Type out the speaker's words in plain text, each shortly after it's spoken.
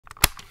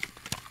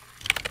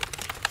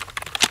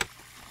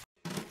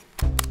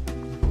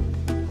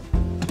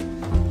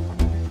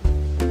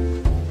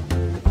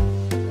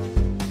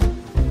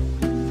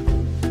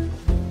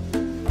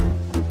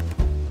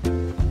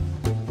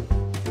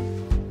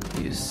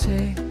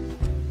say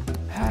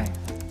hi.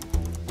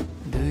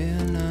 Do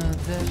you know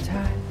the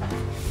time?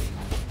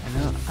 I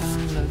know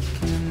I'm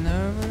looking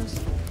nervous.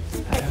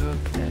 I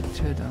hope that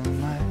you don't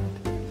mind.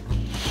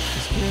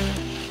 'Cause you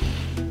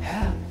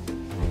have,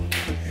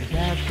 you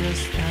got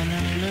this kind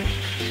of look.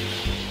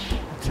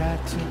 I try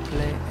to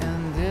play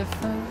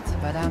indifferent,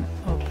 but I'm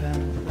open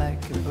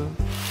like a book.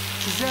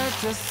 'Cause I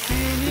just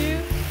seen you,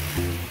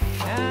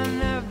 and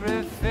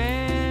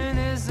everything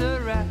is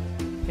alright.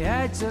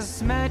 Yeah, I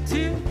just met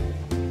you,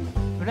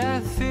 but I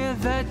feel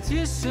that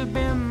you should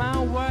be my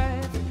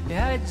wife.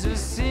 Yeah, I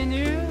just seen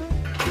you,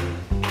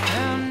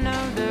 and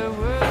now the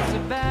world's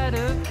a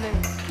better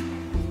place.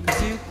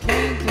 'Cause you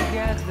came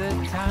together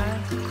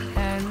time,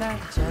 and I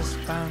just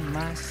found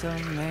my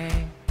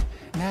soulmate.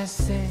 And I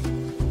say,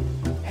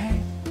 hey,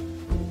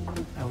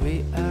 are we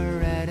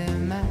already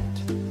met?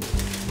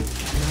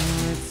 I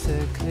know it's a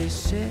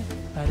cliche,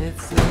 but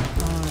it's the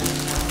only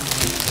one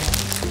we get.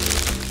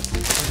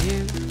 For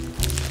you,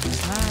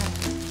 smile,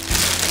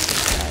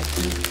 try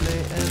to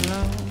play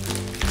alone.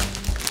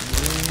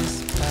 You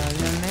spell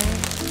your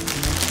name,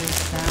 make it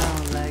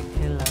sound like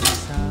a love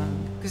song.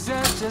 'Cause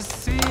I've just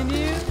seen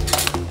you,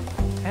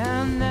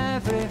 and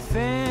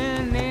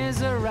everything is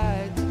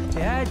alright.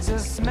 Yeah, I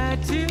just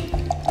met you,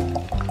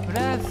 but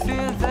I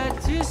feel that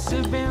you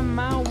should be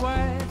my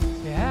wife.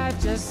 Yeah, I've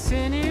just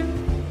seen you,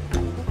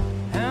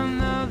 and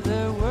now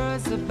the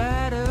world's a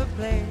better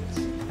place.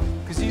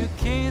 'Cause you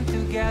came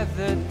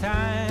together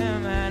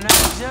time, and I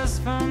just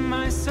found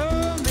my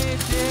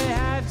soulmate.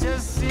 Yeah, I've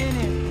just seen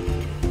you,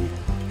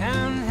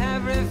 and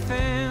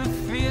everything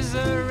feels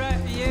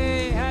alright.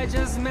 Yeah, I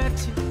just met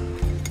you,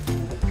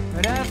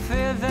 but I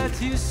feel that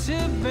you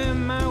should be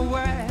my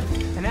wife.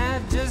 And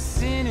I've just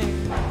seen it,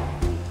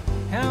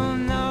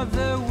 and now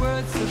the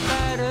world's a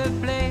better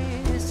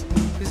place.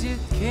 'Cause you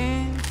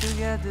came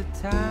together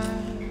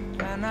time,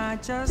 and I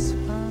just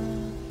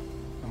found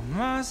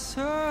my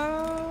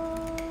soulmate.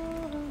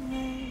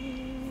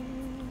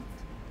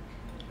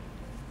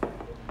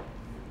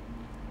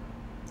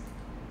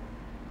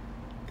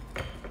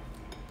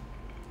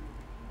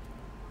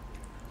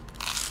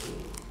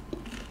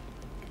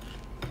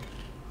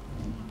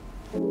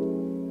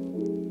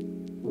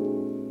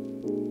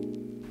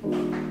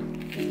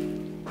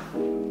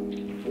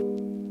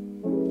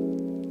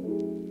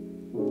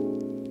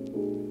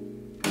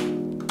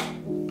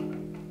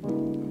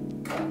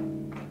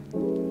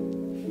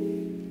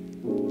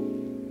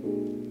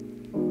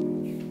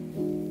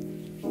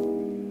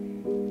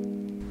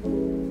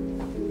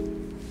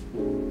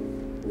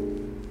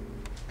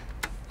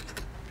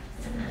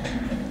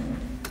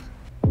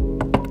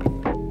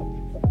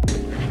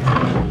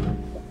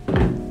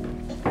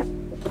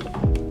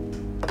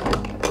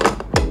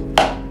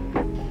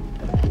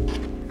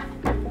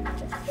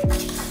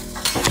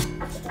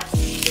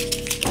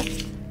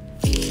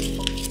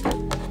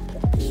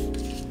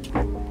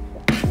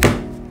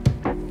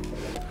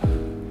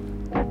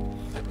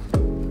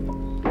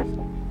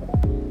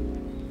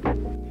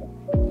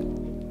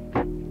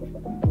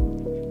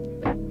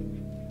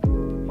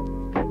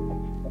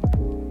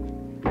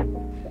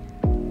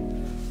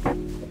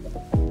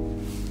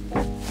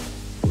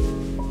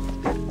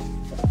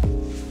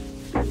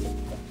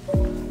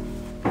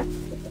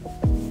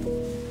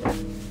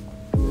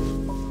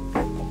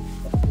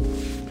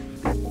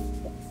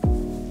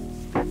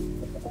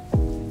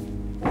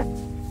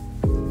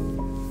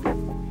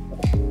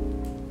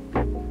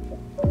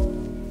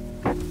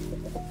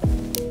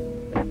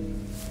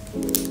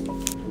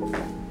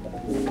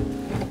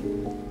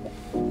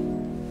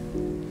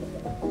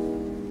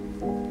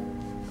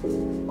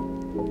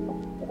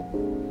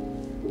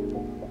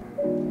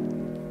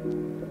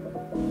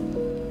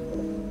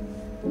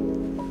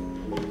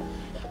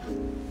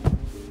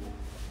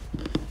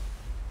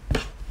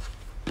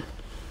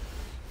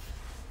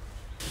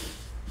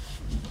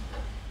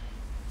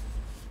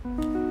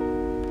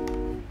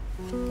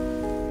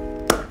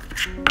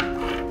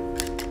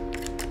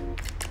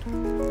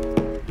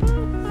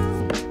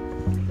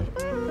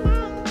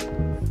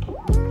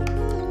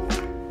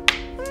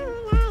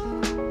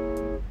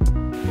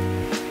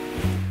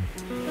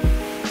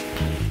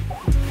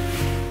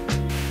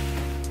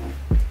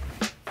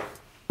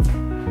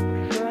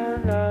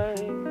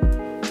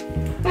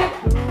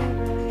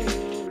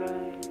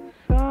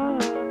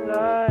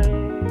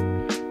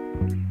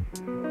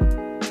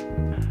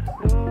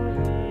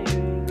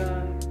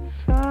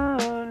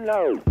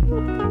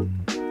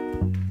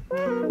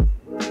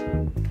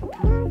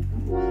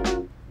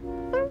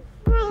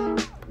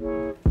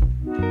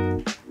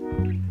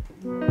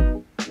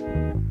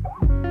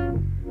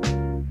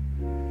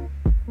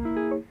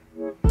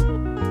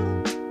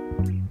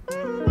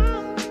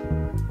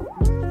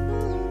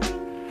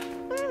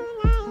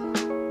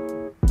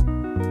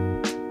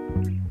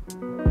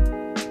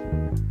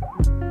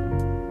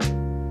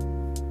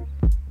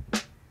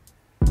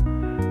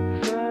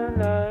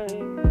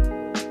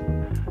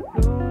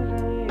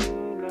 Losing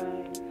you like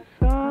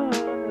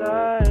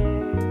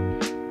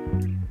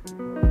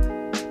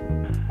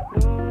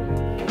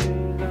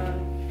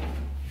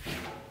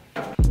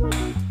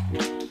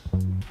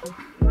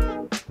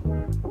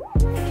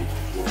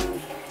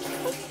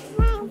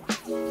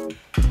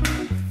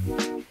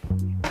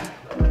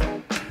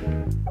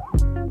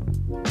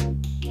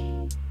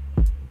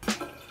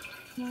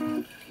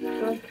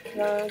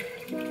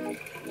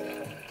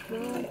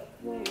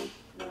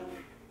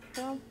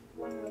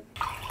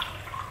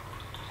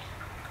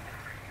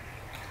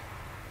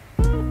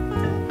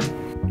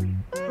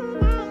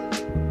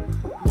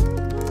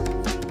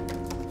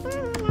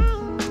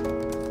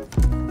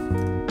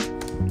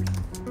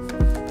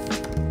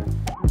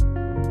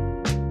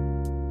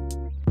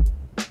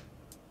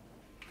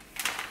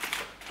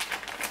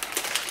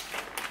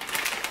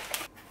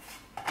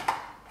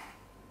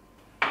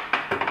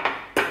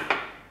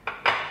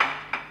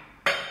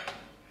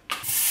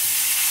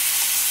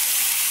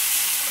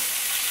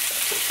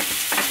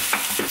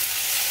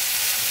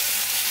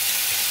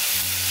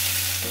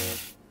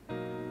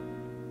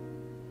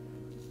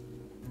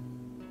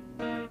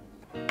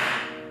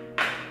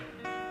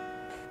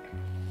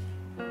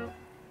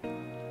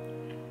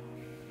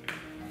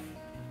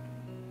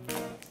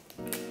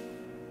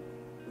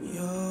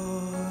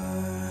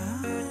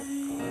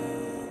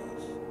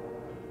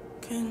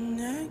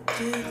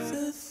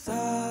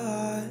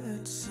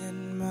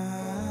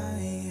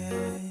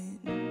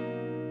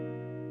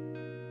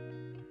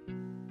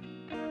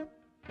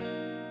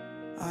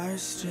Our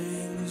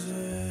strings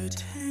were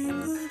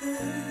tangled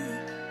up.